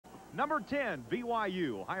Number 10,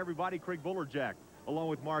 BYU. Hi, everybody. Craig Bullerjack, along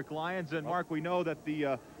with Mark Lyons. And, Mark, we know that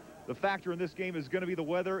the factor in this game is going to be the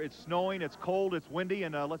weather. It's snowing, it's cold, it's windy.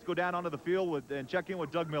 And let's go down onto the field and check in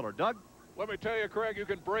with Doug Miller. Doug? Let me tell you, Craig, you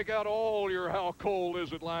can break out all your how cold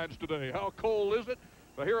is it lines today. How cold is it?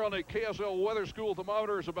 But here on the KSL Weather School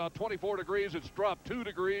thermometer is about 24 degrees. It's dropped 2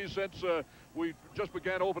 degrees since we just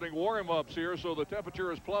began opening warm-ups here, so the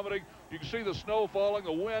temperature is plummeting. You can see the snow falling.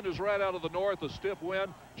 The wind is right out of the north, a stiff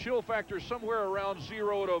wind. Chill factor somewhere around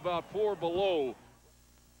 0 to about 4 below.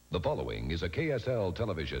 The following is a KSL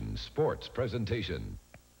television sports presentation.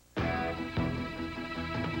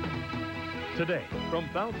 Today, from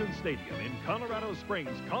Falcon Stadium in Colorado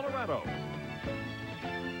Springs, Colorado,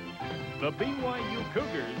 the BYU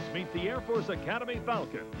Cougars meet the Air Force Academy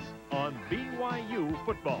Falcons on BYU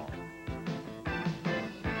football.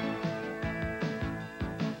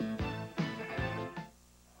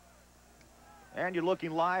 And you're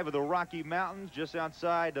looking live at the Rocky Mountains just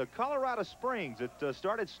outside Colorado Springs. It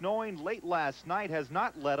started snowing late last night, has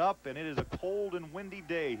not let up, and it is a cold and windy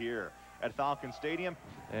day here at Falcon Stadium.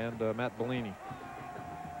 And Matt Bellini.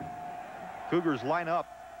 Cougars line up,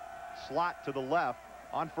 slot to the left.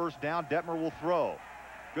 On first down, Detmer will throw.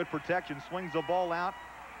 Good protection, swings the ball out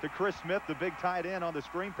to Chris Smith, the big tight end on the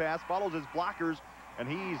screen pass, follows his blockers, and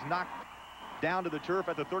he's knocked down to the turf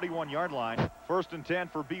at the 31-yard line. First and 10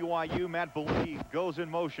 for BYU. Matt Bellini goes in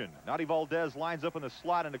motion. Nadi Valdez lines up in the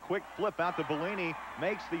slot, and a quick flip out to Bellini,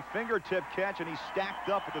 makes the fingertip catch, and he's stacked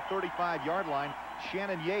up at the 35-yard line.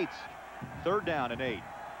 Shannon Yates, third down and 8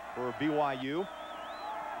 for BYU.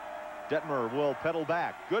 Detmer will pedal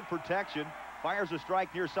back. Good protection. Fires a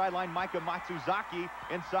strike near sideline. Micah Matsuzaki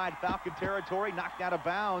inside Falcon territory, knocked out of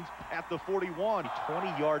bounds at the 41. 20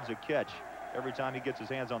 yards a catch every time he gets his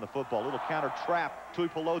hands on the football. Little counter trap. Tui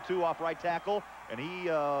Pelotu off right tackle, and he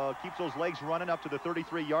keeps those legs running up to the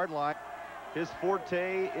 33-yard line. His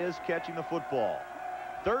forte is catching the football.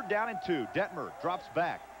 Third down and 2. Detmer drops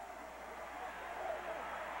back.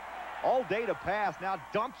 All day to pass. Now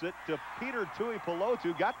dumps it to Peter Tui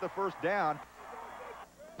Pelotu. Got the first down.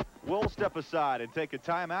 We'll step aside and take a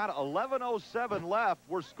timeout. 11:07 left.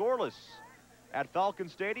 We're scoreless at Falcon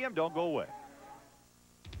Stadium. Don't go away.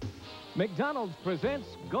 McDonald's presents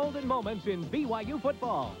Golden Moments in BYU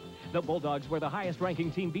football. The Bulldogs were the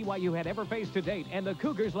highest-ranking team BYU had ever faced to date, and the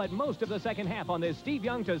Cougars led most of the second half on this Steve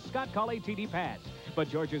Young to Scott Colley TD pass. But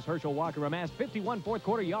Georgia's Herschel Walker amassed 51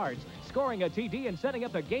 fourth-quarter yards, scoring a TD and setting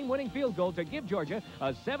up the game-winning field goal to give Georgia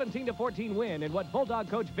a 17-14 win in what Bulldog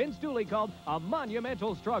coach Vince Dooley called a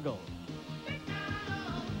monumental struggle.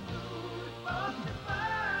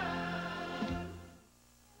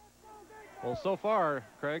 Well, so far,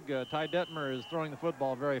 Craig, Ty Detmer is throwing the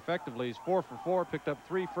football very effectively. He's 4 for 4, picked up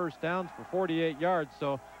 3 first downs for 48 yards.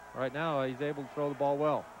 So right now he's able to throw the ball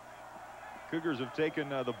well. Cougars have taken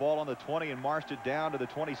the ball on the 20 and marched it down to the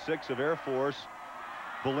 26 of Air Force.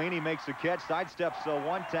 Bellini makes the catch, sidesteps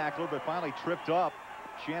one tackler, but finally tripped up.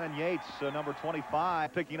 Shannon Yates, number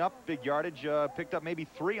 25, picking up big yardage, picked up maybe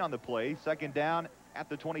 3 on the play. Second down at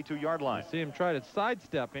the 22-yard line. You see him try to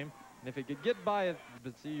sidestep him, and if he could get by it,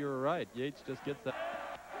 but see, you're right, Yates just gets that.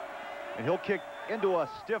 And he'll kick into a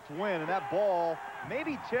stiff wind, and that ball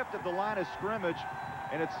maybe tipped at the line of scrimmage,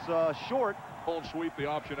 and it's short. Won't sweep the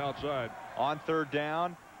option outside. On third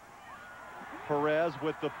down, Perez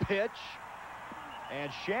with the pitch,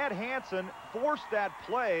 and Shad Hansen forced that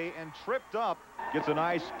play and tripped up. Gets a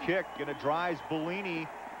nice kick, and it drives Bellini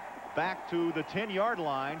back to the 10-yard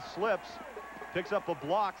line, slips, picks up the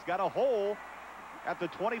blocks, got a hole at the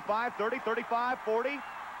 25, 30, 35, 40,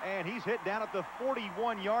 and he's hit down at the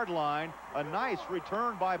 41-yard line. A nice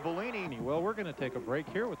return by Bellini. Well, we're going to take a break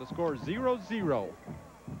here with the score 0-0.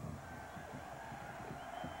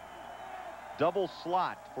 Double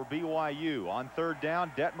slot for BYU. On third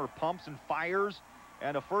down, Detmer pumps and fires,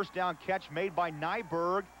 and a first down catch made by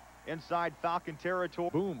Nyberg inside Falcon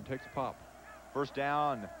territory. Boom, takes a pop. First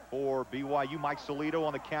down for BYU. Mike Solito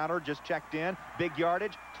on the counter, just checked in. Big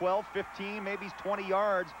yardage, 12, 15, maybe 20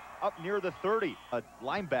 yards up near the 30. A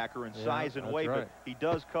linebacker in size and weight, right. but he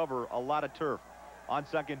does cover a lot of turf. On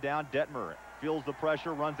second down, Detmer feels the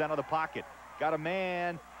pressure, runs out of the pocket. Got a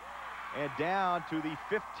man, and down to the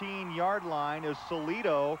 15-yard line is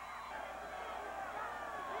Solito.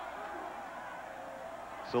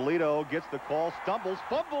 Solito gets the call, stumbles,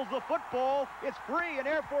 fumbles the football. It's free, and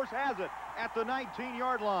Air Force has it at the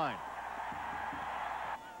 19-yard line.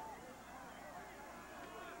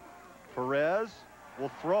 Perez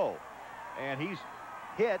will throw, and he's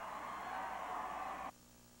hit.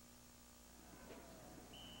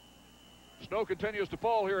 Snow continues to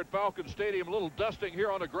fall here at Falcon Stadium. A little dusting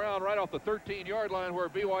here on the ground right off the 13-yard line where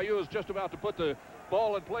BYU is just about to put the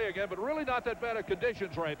ball in play again, but really not that bad of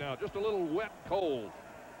conditions right now. Just a little wet, cold.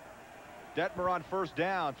 Detmer on first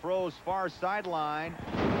down, throws far sideline.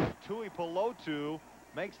 Tui Pelotu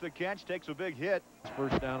makes the catch, takes a big hit.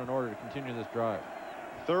 First down in order to continue this drive.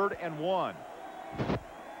 3rd and 1.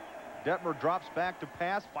 Detmer drops back to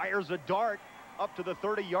pass, fires a dart up to the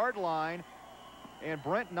 30-yard line, and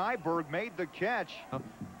Brent Nyberg made the catch.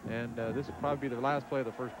 And this will probably be the last play of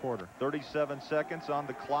the first quarter. 37 seconds on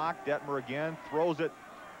the clock. Detmer again throws it.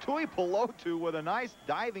 Tui Pelotu with a nice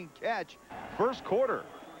diving catch. First quarter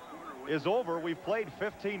is over. We've played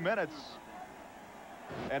 15 minutes.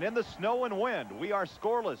 And in the snow and wind, we are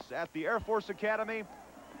scoreless at the Air Force Academy.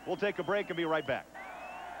 We'll take a break and be right back.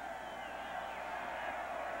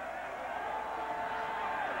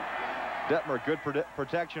 Detmer, good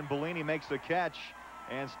protection. Bellini makes the catch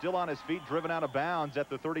and still on his feet, driven out of bounds at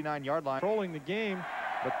the 39-yard line. Controlling the game,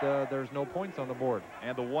 but there's no points on the board.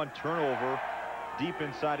 And the one turnover deep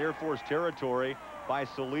inside Air Force territory by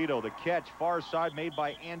Solito. The catch far side made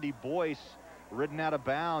by Andy Boyce, ridden out of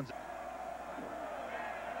bounds.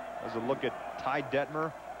 As a look at Ty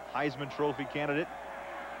Detmer, Heisman Trophy candidate.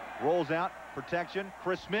 Rolls out, protection,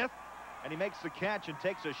 Chris Smith, and he makes the catch and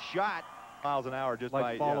takes a shot. Miles an hour just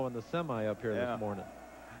like by following the semi up here this morning.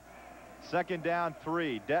 2nd down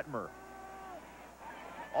 3. Detmer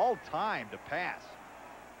all time to pass.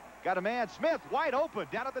 Got a man, Smith wide open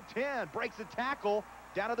down at the 10, breaks a tackle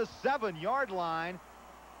down to the 7-yard line.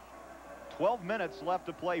 12 minutes left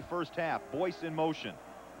to play first half. Boyce in motion.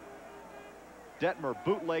 Detmer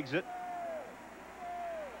bootlegs it,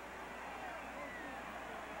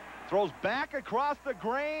 throws back across the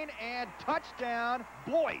grain, and touchdown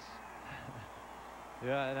Boyce.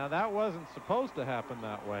 Yeah, now that wasn't supposed to happen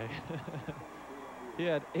that way. He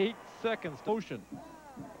had 8 seconds to motion.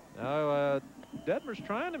 Now Detmer's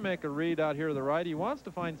trying to make a read out here to the right. He wants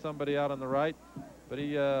to find somebody out on the right, but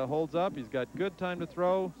he holds up. He's got good time to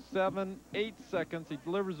throw. 7, 8 seconds. He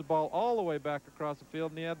delivers the ball all the way back across the field,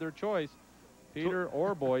 and he had their choice, Peter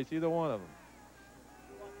or Boyce, either one of them.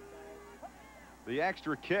 The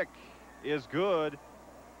extra kick is good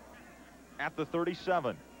at the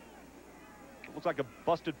 37. Looks like a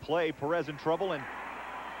busted play. Perez in trouble and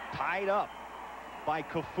tied up by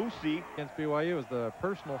Kafusi. Against BYU is the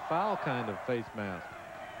personal foul kind of face mask.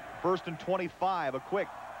 1st and 25. A quick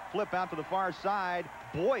flip out to the far side.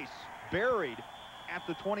 Boyce buried at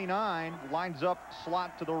the 29. Lines up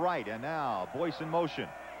slot to the right. And now Boyce in motion.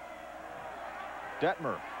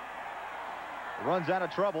 Detmer runs out of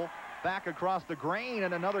trouble. Back across the grain,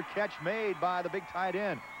 and another catch made by the big tight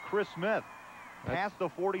end, Chris Smith. Past the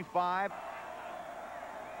 45.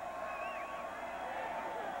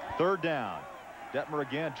 3rd down. Detmer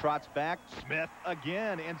again trots back. Smith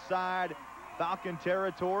again inside Falcon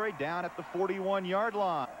territory, down at the 41-yard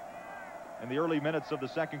line. In the early minutes of the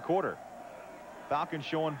second quarter, Falcons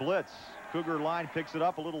showing blitz. Cougar line picks it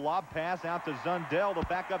up, a little lob pass out to Zundell, the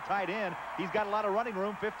backup tight end. He's got a lot of running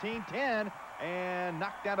room, 15-10, and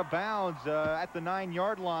knocked out of bounds at the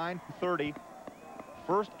 9-yard line. 30.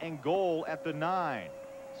 1st and goal at the 9.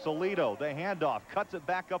 Solito, the handoff, cuts it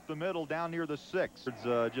back up the middle down near the 6.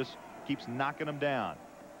 Just keeps knocking them down.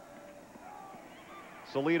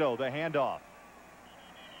 Solito, the handoff.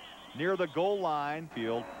 Near the goal line.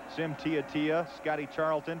 Field. Sim Tia, Scotty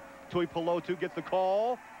Charlton. Tui Pelotu gets the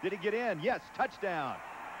call. Did he get in? Yes, touchdown.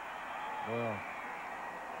 Well,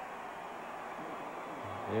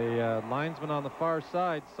 a linesman on the far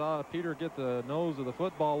side saw Peter get the nose of the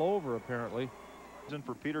football over, apparently.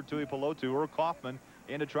 For Peter Tui Pelotu, or Kaufman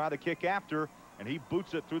in to try the kick after, and he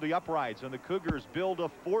boots it through the uprights, and the Cougars build a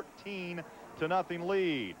 14-0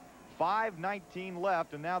 lead. 5:19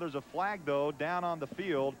 left, and now there's a flag, though, down on the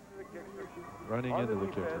field. Running into the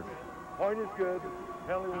kicker. Point is good.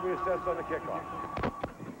 Penalty will be assessed on the kickoff.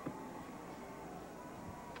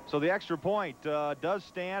 So the extra point does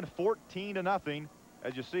stand 14-0.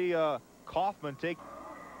 As you see, Kaufman take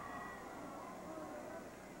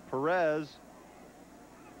Perez.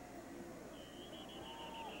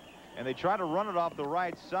 And they try to run it off the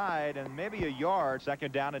right side, and maybe a yard.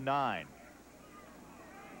 2nd down and 9.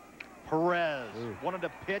 Perez wanted to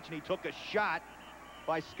pitch, and he took a shot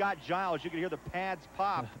by Scott Giles. You can hear the pads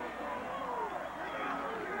pop.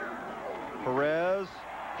 Perez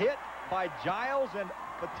hit by Giles, and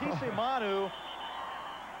Batiste Manu.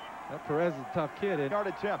 That Perez is a tough kid. Yard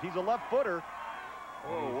attempt. He's a left footer.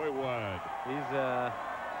 Oh, way wide. He's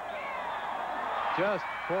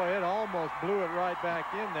boy, it almost blew it right back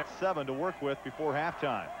in there. 7 to work with before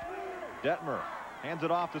halftime. Detmer hands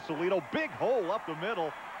it off to Solito. Big hole up the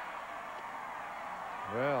middle.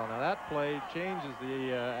 Well, now that play changes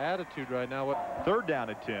the attitude right now. Third down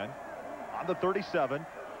at 10 on the 37.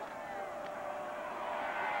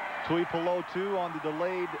 Tuipulotu on the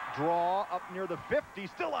delayed draw up near the 50,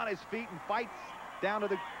 still on his feet and fights down to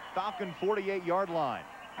the Falcon 48-yard line.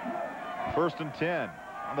 First and 10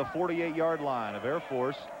 on the 48-yard line of Air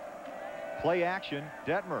Force. Play action,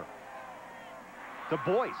 Detmer to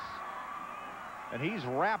Boyce. And he's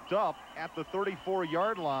wrapped up at the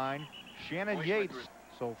 34-yard line. Shannon Yates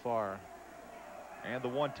so far. And the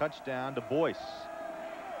one touchdown to Boyce.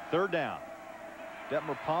 Third down.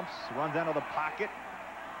 Detmer pumps, runs out of the pocket.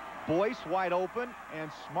 Boyce wide open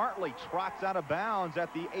and smartly trots out of bounds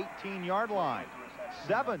at the 18-yard line.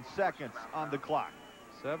 7 seconds on the clock.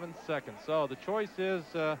 7 seconds. So the choice is,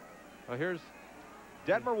 here's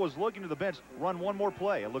Detmer was looking to the bench, run one more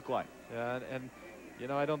play, it looked like. Yeah, and you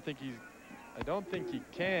know, I don't think he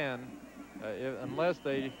can unless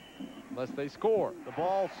they score. The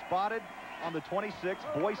ball spotted on the 26.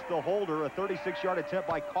 Boyce the holder, a 36-yard attempt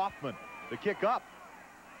by Kaufman. The kick up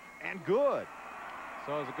and good.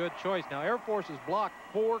 So it was a good choice. Now Air Force has blocked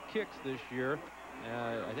 4 kicks this year.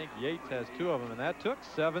 I think Yates has 2 of them, and that took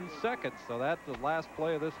 7 seconds. So that's the last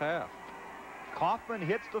play of this half. Kaufman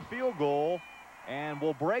hits the field goal and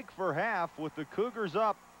will break for half with the Cougars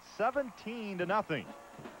up 17-0.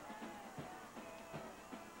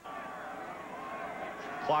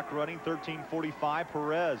 Clock running, 13:45.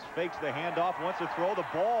 Perez fakes the handoff, wants to throw the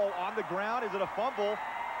ball on the ground. Is it a fumble?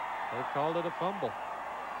 They called it a fumble.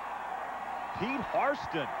 Pete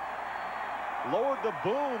Harston lowered the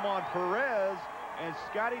boom on Perez and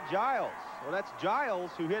Scotty Giles. Well, that's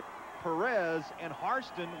Giles who hit Perez and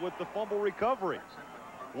Harston with the fumble recovery.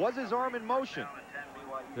 Was his arm in motion?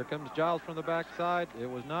 Here comes Giles from the backside. It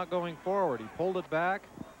was not going forward. He pulled it back,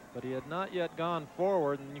 but he had not yet gone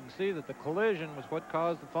forward, and you can see that the collision was what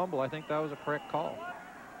caused the fumble. I think that was a correct call.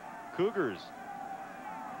 Cougars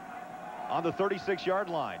on the 36-yard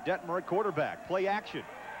line. Detmer at quarterback. Play action.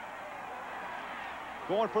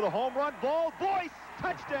 Going for the home run. Ball. Boyce.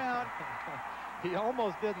 Touchdown. He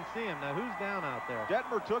almost didn't see him. Now who's down out there?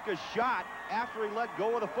 Detmer took a shot after he let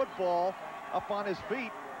go of the football up on his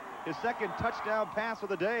feet. His second touchdown pass of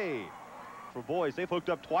the day for Boyce. They've hooked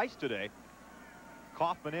up twice today.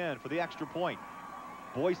 Kaufman in for the extra point.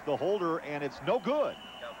 Boyce the holder, and it's no good.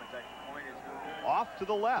 Off to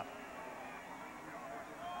the left.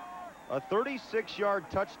 A 36-yard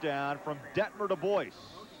touchdown from Detmer to Boyce.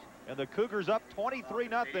 And the Cougars up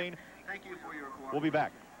 23-0. We'll be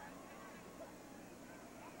back.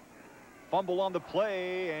 Fumble on the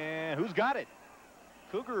play, and who's got it?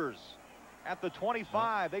 Cougars at the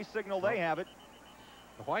 25. They signal they have it.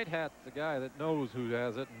 The white hat's the guy that knows who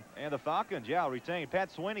has it. And the Falcons, yeah, retain.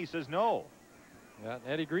 Pat Sweeney says no. Yeah, and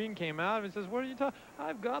Eddie Green came out and says, what are you talking?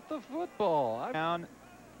 I've got the football. Down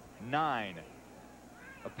 9.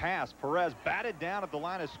 A pass. Perez batted down at the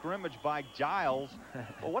line of scrimmage by Giles.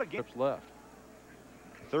 Well, what a game. Left.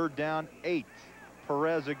 Third down 8.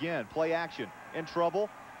 Perez again. Play action. In trouble.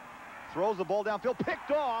 Throws the ball downfield.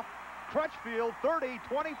 Picked off. Crutchfield 30,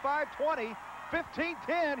 25, 20, 15,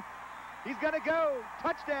 10. He's going to go.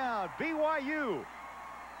 Touchdown, BYU.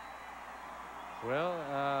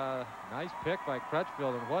 Well, nice pick by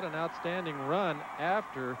Crutchfield, and what an outstanding run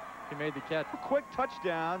after he made the catch. Quick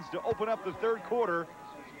touchdowns to open up the third quarter,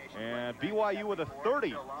 and BYU with a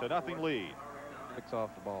 30-0 lead. Picks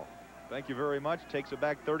off the ball. Thank you very much. Takes it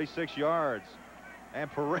back 36 yards.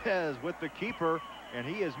 And Perez with the keeper, and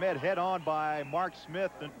he is met head-on by Mark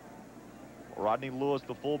Smith. And Rodney Lewis,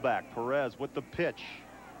 the fullback. Perez with the pitch.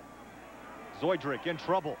 Zoidrick in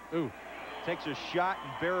trouble. Ooh. Takes a shot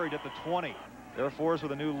and buried at the 20. Air Force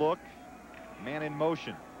with a new look. Man in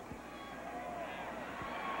motion.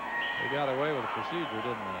 They got away with the procedure,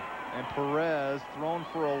 didn't they? And Perez thrown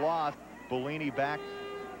for a loss. Bellini back,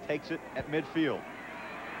 takes it at midfield.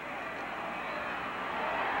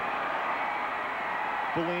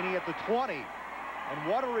 Bellini at the 20. And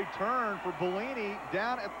what a return for Bellini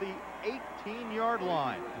down at the 18-yard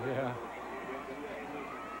line. Yeah.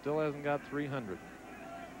 Still hasn't got 300.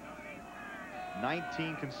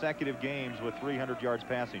 19 consecutive games with 300 yards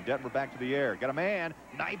passing. Detmer back to the air. Got a man.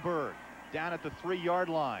 Nyberg down at the 3-yard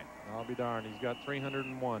line. I'll be darned. He's got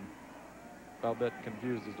 301. I'll bet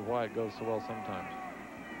confused as to why it goes so well sometimes.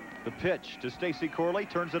 The pitch to Stacy Corley.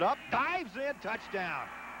 Turns it up. Dives in. Touchdown.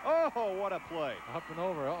 Oh, what a play. Up and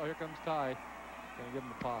over. Oh, here comes Ty. Gonna give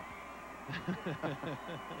him a pop.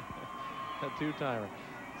 A two-timer.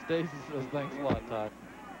 Stacy says, thanks a lot, Ty.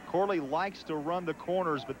 Corley likes to run the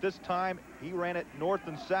corners, but this time he ran it north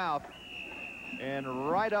and south and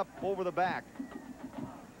right up over the back.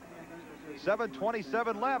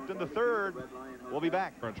 7:27 left in the third. We'll be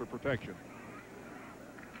back. For protection.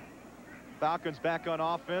 Falcons back on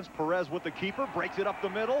offense. Perez with the keeper, breaks it up the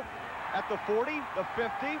middle at the 40, the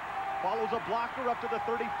 50, follows a blocker up to the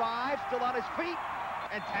 35, still on his feet,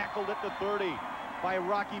 and tackled at the 30 by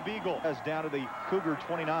Rocky Beagle. As down to the Cougar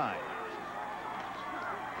 29.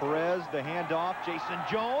 Perez, the handoff. Jason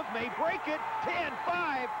Jones may break it.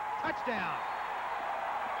 10-5, touchdown.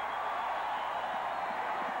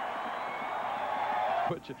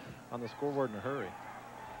 Put you on the scoreboard in a hurry.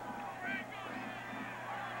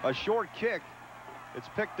 A short kick. It's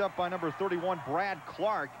picked up by number 31, Brad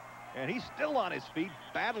Clark, and he's still on his feet,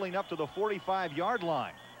 battling up to the 45-yard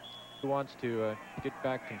line. Who wants to get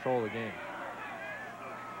back control of the game?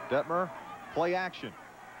 Detmer, play action.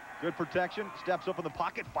 Good protection, steps up in the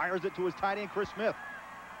pocket, fires it to his tight end, Chris Smith.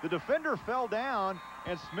 The defender fell down,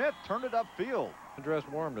 and Smith turned it upfield. Dressed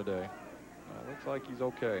warm today. Looks like he's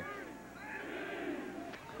okay.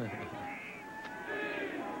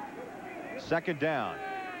 Second down.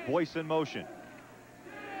 Boyce in motion.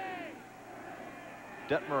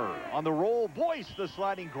 Detmer on the roll. Boyce, the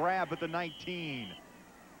sliding grab at the 19.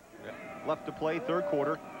 Left to play, third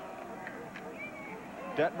quarter.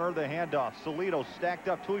 Detmer, the handoff. Salido stacked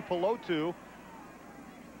up. Tui Pelotu.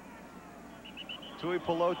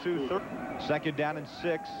 Third. Second down and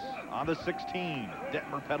 6 on the 16.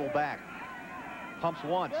 Detmer pedal back. Pumps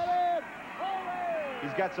once.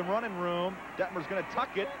 He's got some running room. Detmer's going to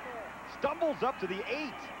tuck it. Stumbles up to the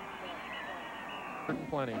 8.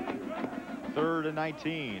 Plenty. Third and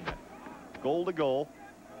 19. Goal to goal.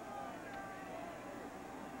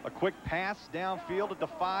 A quick pass downfield at the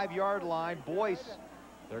 5-yard line. Boyce.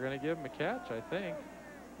 They're going to give him a catch, I think.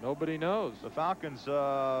 Nobody knows. The Falcons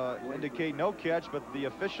indicate no catch, but the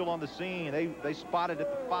official on the scene, they spotted at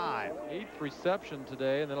the 5. 8th reception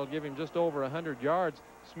today, and that'll give him just over 100 yards.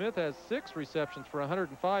 Smith has 6 receptions for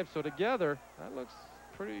 105, so together, that looks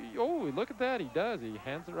pretty. Oh, look at that. He does. He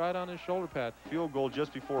hands it right on his shoulder pad. Field goal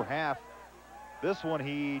just before half. This one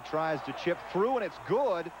he tries to chip through, and it's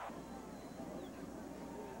good.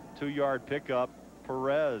 2-yard pickup.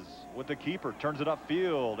 Perez with the keeper, turns it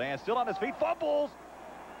upfield, and still on his feet, fumbles.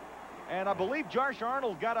 And I believe Josh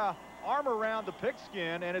Arnold got a arm around the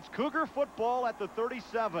pigskin, and it's Cougar football at the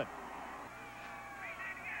 37.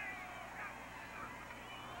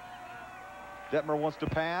 Detmer wants to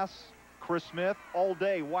pass. Chris Smith all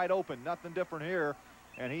day, wide open, nothing different here.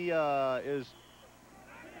 And he is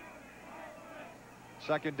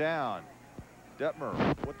second down. Detmer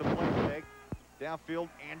with the play fake. Downfield,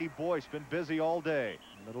 Andy Boyce been busy all day.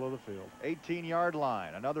 Middle of the field. 18-yard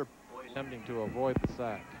line. Another attempting to avoid the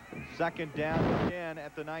sack. Second down again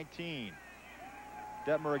at the 19.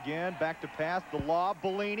 Detmer again, back to pass. The lob,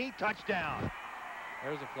 Bellini, touchdown.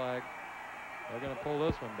 There's a flag. They're going to pull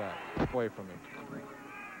this one back away from him.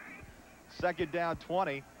 Second down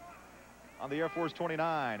 20 on the Air Force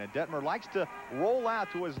 29. And Detmer likes to roll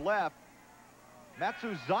out to his left.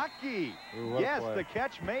 Matsuzaki. Ooh, yes, the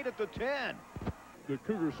catch made at the 10. The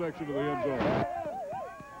Cougar section of the end zone.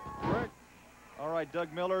 Correct. All right,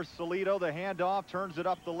 Doug Miller, Salido, the handoff, turns it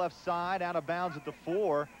up the left side, out of bounds at the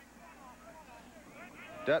 4.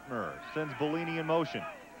 Detmer sends Bellini in motion.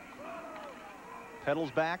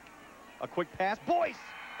 Pedals back, a quick pass. Boyce,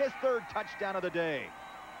 his 3rd touchdown of the day.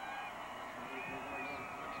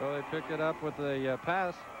 So they pick it up with a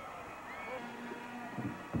pass.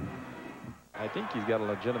 I think he's got a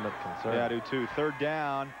legitimate concern. Yeah, I do too. Third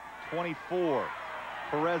down, 24.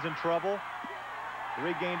 Perez in trouble.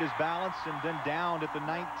 Regained his balance and then downed at the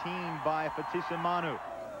 19 by Fatisa Manu.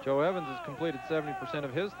 Joe Evans has completed 70%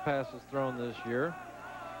 of his passes thrown this year.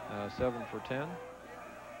 7 for 10.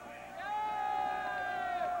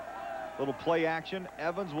 Little play action.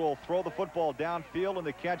 Evans will throw the football downfield, and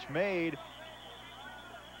the catch made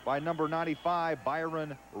by number 95,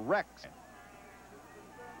 Byron Rex.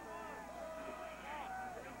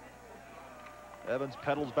 Evans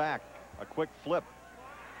pedals back. A quick flip.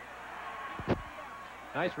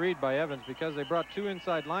 Nice read by Evans because they brought 2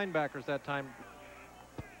 inside linebackers that time.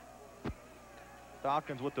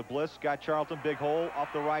 Falcons with the blitz. Scott Charlton, big hole off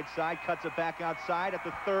the right side. Cuts it back outside at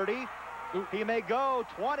the 30. Ooh. He may go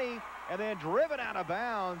 20 and then driven out of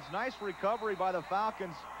bounds. Nice recovery by the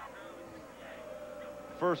Falcons.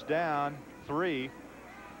 First down, 3.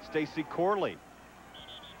 Stacy Corley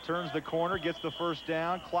turns the corner, gets the first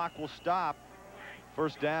down. Clock will stop.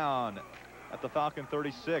 First down at the Falcon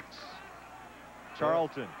 36.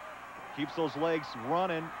 Charlton keeps those legs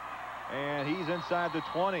running, and he's inside the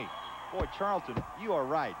 20. Boy, Charlton, you are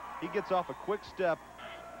right. He gets off a quick step.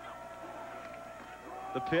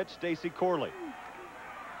 The pitch, Stacy Corley.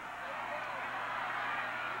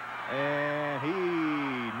 And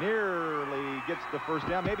he nearly gets the first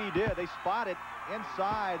down. Maybe he did. They spot it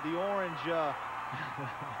inside the orange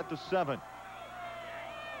at the 7.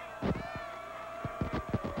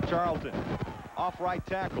 Charlton off right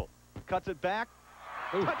tackle. Cuts it back.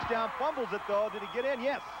 Ooh. Touchdown, fumbles it though. Did he get in?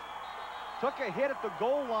 Yes. Took a hit at the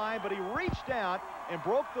goal line, but he reached out and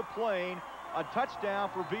broke the plane. A touchdown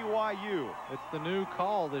for BYU. It's the new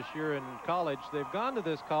call this year in college. They've gone to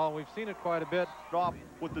this call, and we've seen it quite a bit. Off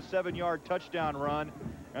with the 7-yard touchdown run,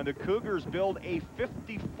 and the Cougars build a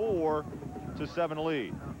 54-7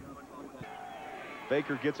 lead.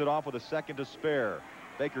 Baker gets it off with a second to spare.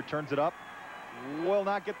 Baker turns it up. Will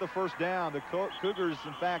not get the first down. The Cougars,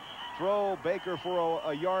 in fact, throw Baker for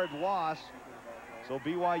a yard loss. So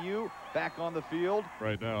BYU back on the field.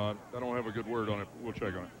 Right now, I don't have a good word on it. We'll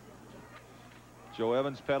check on it. Joe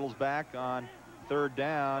Evans pedals back on 3rd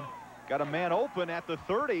down. Got a man open at the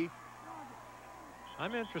 30.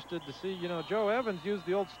 I'm interested to see, Joe Evans used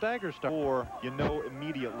the old stagger start. Or you know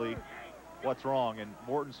immediately what's wrong. And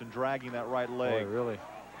Mortensen dragging that right leg. Boy, really.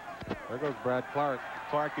 There goes Brad Clark.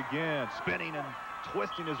 Clark again, spinning and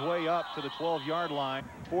twisting his way up to the 12-yard line.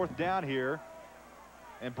 4th down here.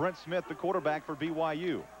 And Brent Smith, the quarterback for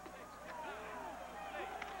BYU.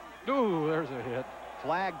 Ooh, there's a hit.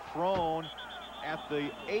 Flag thrown at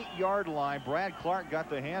the 8-yard line. Brad Clark got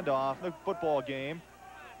the handoff in the football game.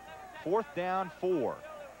 4th down, 4.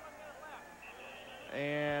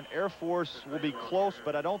 And Air Force will be close,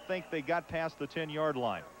 but I don't think they got past the 10-yard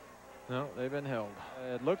line. No, they've been held.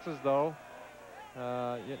 It looks as though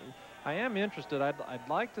I am interested. I'd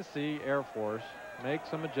like to see Air Force make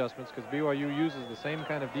some adjustments, because BYU uses the same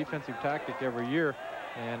kind of defensive tactic every year,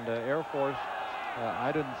 and Air Force,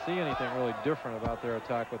 I didn't see anything really different about their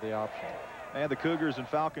attack with the option. And the Cougars and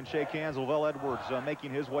Falcons shake hands. Lavelle Edwards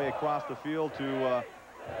making his way across the field to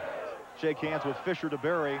shake hands with Fisher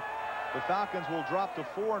DeBerry. The Falcons will drop to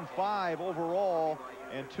 4-5 overall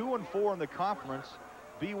and 2-4 in the conference.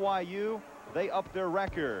 BYU, they up their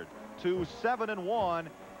record to 7-1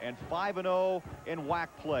 and 5-0 in WAC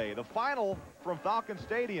play. The final from Falcon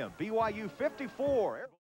Stadium, BYU 54.